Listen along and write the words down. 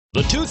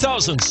The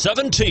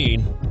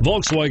 2017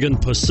 Volkswagen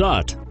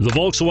Passat. The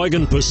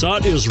Volkswagen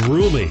Passat is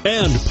roomy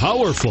and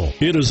powerful.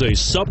 It is a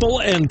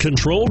supple and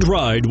controlled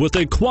ride with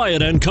a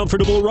quiet and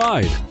comfortable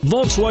ride.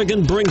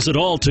 Volkswagen brings it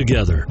all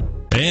together.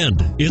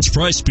 And it's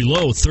priced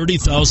below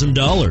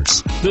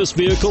 $30,000. This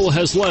vehicle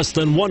has less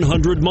than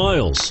 100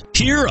 miles.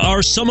 Here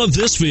are some of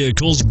this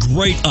vehicle's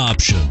great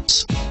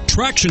options: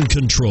 traction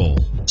control,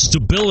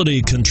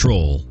 stability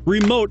control,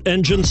 remote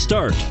engine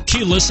start,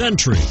 keyless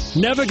entry,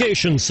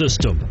 navigation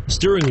system,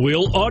 steering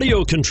wheel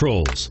audio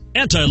controls,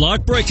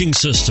 anti-lock braking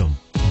system,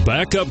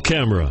 backup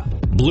camera,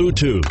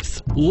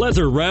 Bluetooth,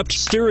 leather-wrapped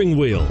steering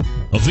wheel.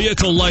 A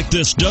vehicle like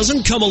this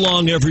doesn't come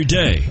along every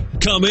day.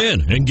 Come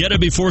in and get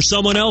it before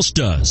someone else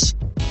does.